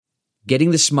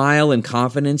Getting the smile and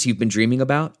confidence you've been dreaming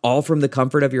about, all from the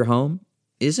comfort of your home,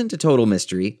 isn't a total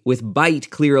mystery with Bite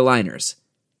clear aligners.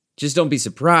 Just don't be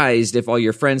surprised if all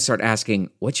your friends start asking,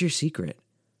 "What's your secret?"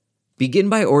 Begin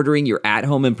by ordering your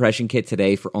at-home impression kit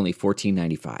today for only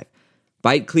 $14.95.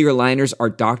 Bite clear aligners are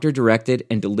doctor-directed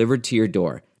and delivered to your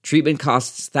door. Treatment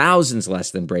costs thousands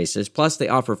less than braces, plus they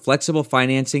offer flexible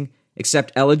financing,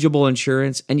 accept eligible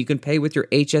insurance, and you can pay with your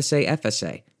HSA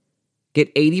FSA. Get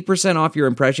 80% off your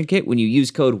impression kit when you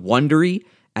use code WONDERY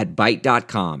at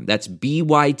Byte.com. That's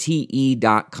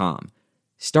BYTE.com.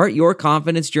 Start your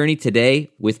confidence journey today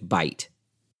with Byte.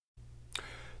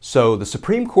 So the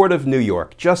Supreme Court of New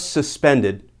York just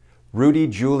suspended Rudy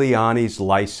Giuliani's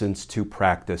license to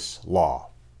practice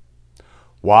law.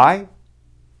 Why?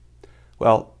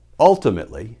 Well,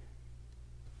 ultimately,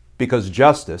 because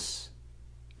justice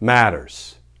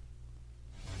matters.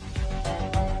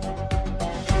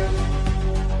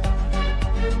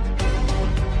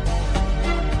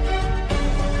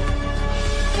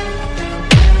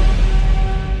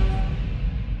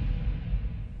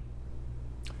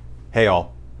 Hey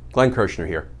all, Glenn Kirshner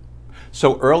here.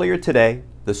 So earlier today,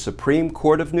 the Supreme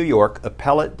Court of New York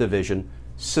Appellate Division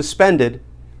suspended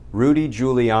Rudy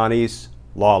Giuliani's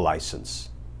law license.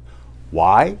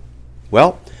 Why?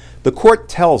 Well, the court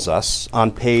tells us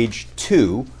on page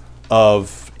 2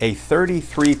 of a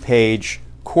 33-page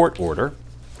court order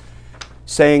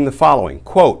saying the following,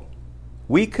 quote,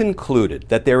 "We concluded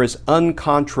that there is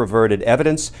uncontroverted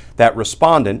evidence that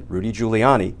respondent, Rudy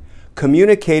Giuliani,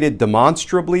 communicated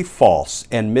demonstrably false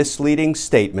and misleading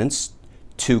statements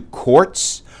to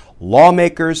courts,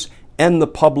 lawmakers, and the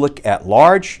public at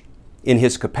large in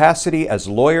his capacity as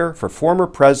lawyer for former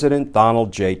President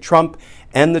Donald J. Trump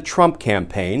and the Trump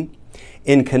campaign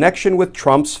in connection with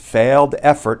Trump's failed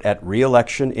effort at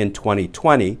re-election in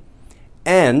 2020,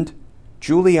 and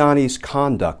Giuliani's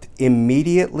conduct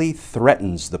immediately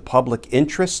threatens the public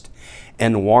interest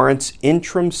and warrants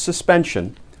interim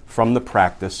suspension from the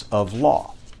practice of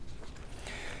law."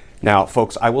 Now,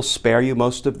 folks, I will spare you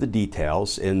most of the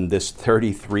details in this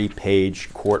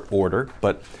 33-page court order,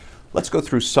 but let's go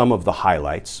through some of the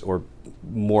highlights, or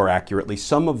more accurately,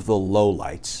 some of the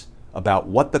lowlights about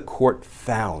what the court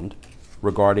found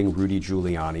regarding Rudy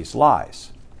Giuliani's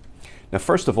lies. Now,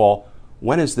 first of all,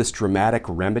 when is this dramatic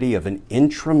remedy of an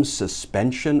interim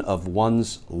suspension of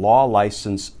one's law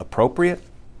license appropriate?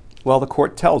 Well, the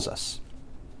court tells us.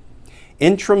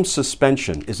 Interim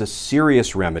suspension is a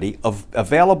serious remedy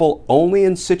available only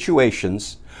in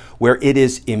situations where it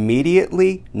is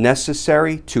immediately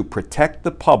necessary to protect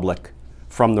the public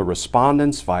from the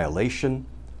respondent's violation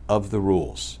of the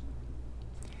rules.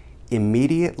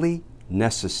 Immediately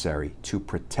necessary to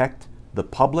protect the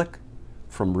public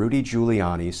from Rudy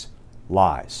Giuliani's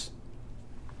lies.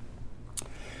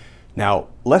 Now,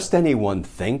 lest anyone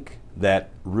think that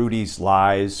Rudy's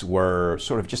lies were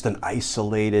sort of just an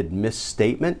isolated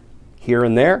misstatement here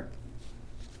and there,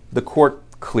 the court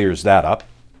clears that up.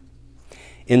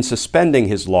 In suspending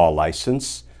his law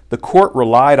license, the court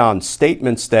relied on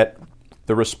statements that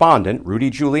the respondent, Rudy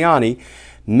Giuliani,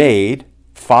 made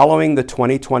following the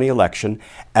 2020 election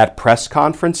at press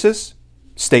conferences,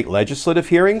 state legislative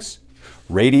hearings,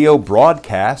 radio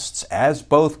broadcasts as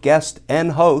both guest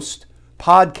and host,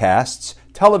 podcasts,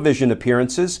 television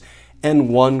appearances, and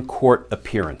one court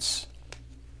appearance.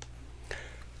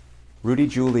 Rudy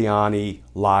Giuliani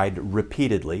lied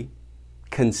repeatedly,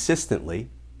 consistently,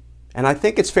 and I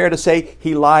think it's fair to say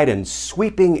he lied in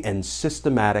sweeping and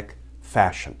systematic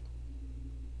fashion.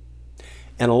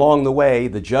 And along the way,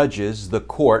 the judges, the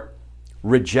court,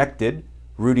 rejected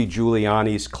Rudy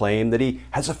Giuliani's claim that he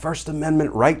has a First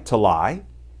Amendment right to lie.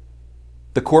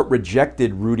 The court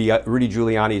rejected Rudy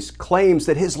Giuliani's claims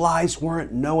that his lies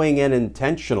weren't knowing and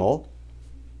intentional.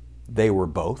 They were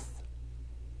both.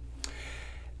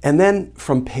 And then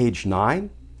from page 9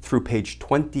 through page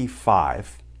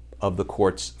 25 of the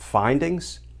court's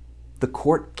findings, the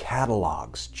court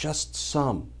catalogs just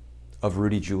some of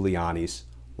Rudy Giuliani's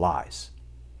lies.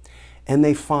 And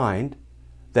they find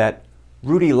that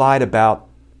Rudy lied about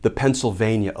the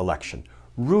Pennsylvania election.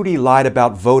 Rudy lied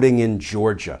about voting in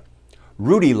Georgia.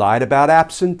 Rudy lied about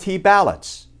absentee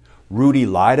ballots. Rudy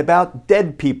lied about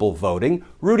dead people voting.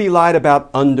 Rudy lied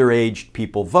about underage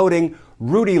people voting.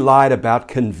 Rudy lied about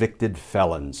convicted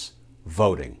felons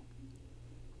voting.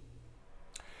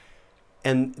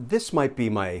 And this might be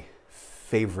my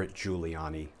favorite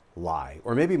Giuliani lie,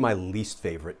 or maybe my least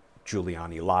favorite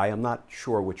Giuliani lie. I'm not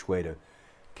sure which way to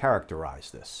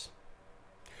characterize this.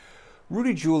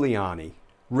 Rudy Giuliani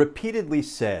repeatedly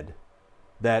said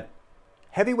that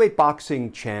heavyweight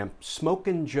boxing champ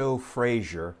Smokin' Joe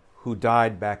Frazier, who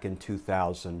died back in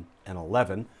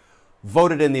 2011,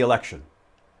 voted in the election.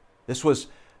 This was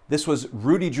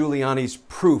Rudy Giuliani's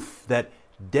proof that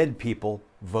dead people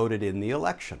voted in the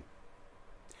election.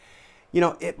 You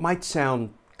know, it might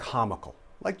sound comical,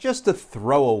 like just a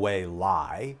throwaway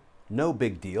lie, no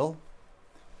big deal.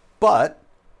 But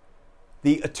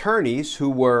the attorneys who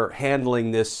were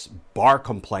handling this bar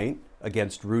complaint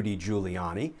against Rudy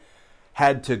Giuliani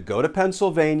had to go to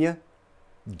Pennsylvania,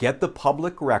 get the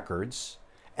public records,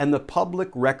 and the public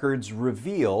records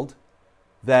revealed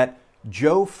that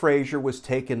Joe Frazier was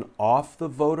taken off the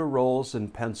voter rolls in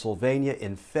Pennsylvania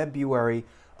in February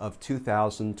of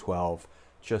 2012,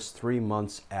 just 3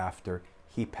 months after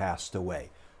he passed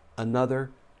away. Another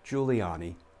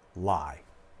Giuliani lie.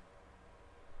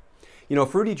 You know,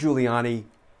 if Rudy Giuliani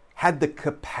had the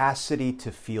capacity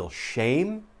to feel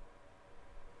shame,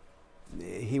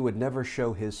 he would never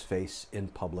show his face in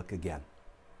public again.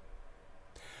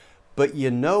 But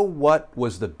you know what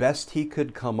was the best he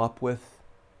could come up with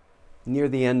near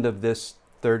the end of this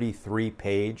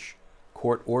 33-page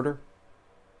court order?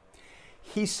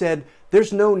 He said,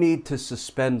 there's no need to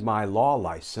suspend my law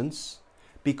license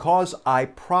because I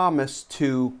promise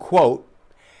to, quote,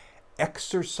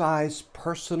 exercise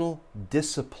personal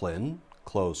discipline,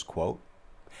 close quote,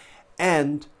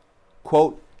 and,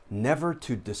 quote, never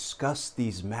to discuss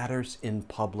these matters in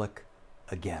public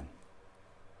again.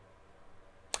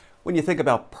 When you think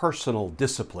about personal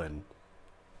discipline,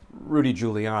 Rudy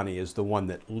Giuliani is the one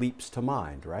that leaps to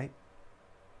mind, right?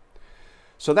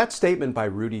 So that statement by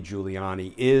Rudy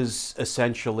Giuliani is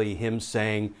essentially him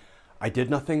saying, I did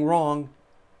nothing wrong,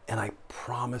 and I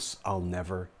promise I'll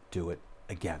never do it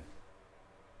again.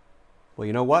 Well,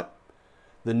 you know what?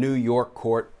 The New York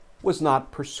court was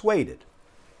not persuaded.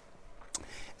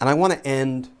 And I want to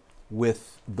end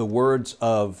with the words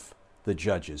of the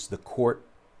judges, the court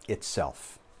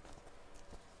itself.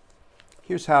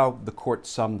 Here's how the court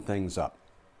summed things up.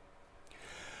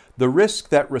 The risk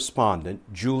that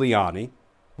respondent, Giuliani,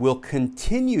 will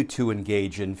continue to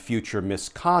engage in future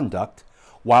misconduct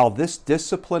while this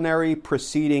disciplinary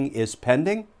proceeding is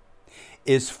pending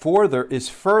is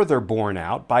further borne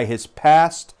out by his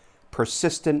past,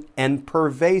 persistent, and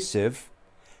pervasive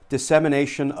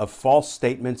dissemination of false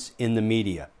statements in the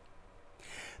media.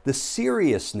 The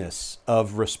seriousness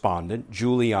of respondent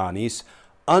Giuliani's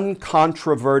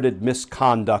uncontroverted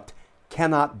misconduct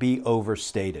cannot be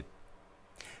overstated.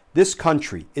 This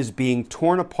country is being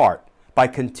torn apart by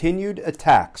continued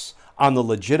attacks on the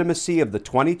legitimacy of the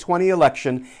 2020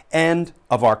 election and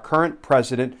of our current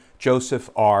president, Joseph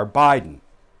R. Biden.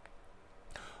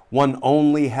 One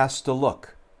only has to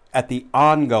look at the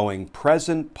ongoing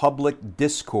present public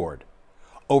discord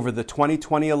over the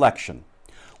 2020 election,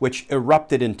 which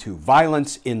erupted into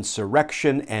violence,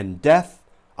 insurrection, and death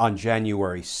on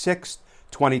January 6,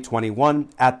 2021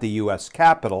 at the U.S.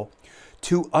 Capitol,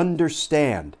 to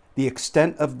understand the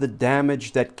extent of the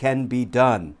damage that can be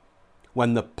done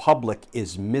when the public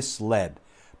is misled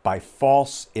by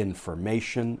false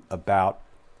information about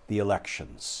the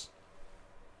elections.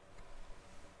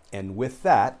 And with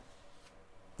that,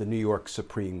 the New York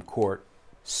Supreme Court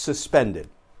suspended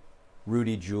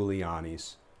Rudy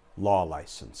Giuliani's law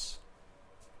license.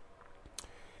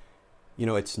 You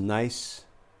know, it's nice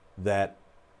that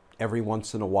every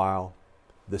once in a while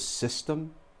the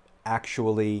system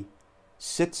actually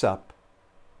sits up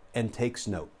and takes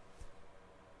note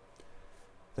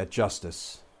that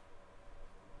justice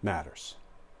matters.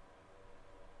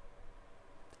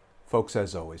 Folks,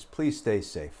 as always, please stay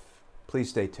safe. Please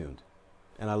stay tuned.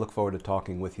 And I look forward to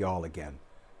talking with y'all again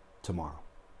tomorrow.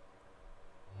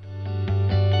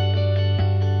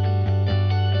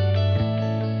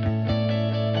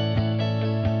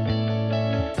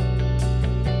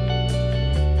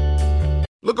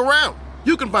 Look around.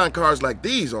 You can find cars like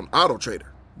these on AutoTrader.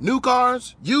 New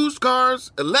cars, used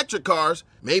cars, electric cars,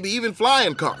 maybe even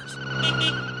flying cars.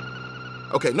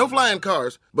 Okay, no flying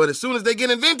cars, but as soon as they get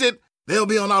invented, they'll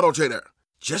be on AutoTrader.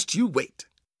 Just you wait.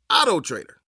 AutoTrader.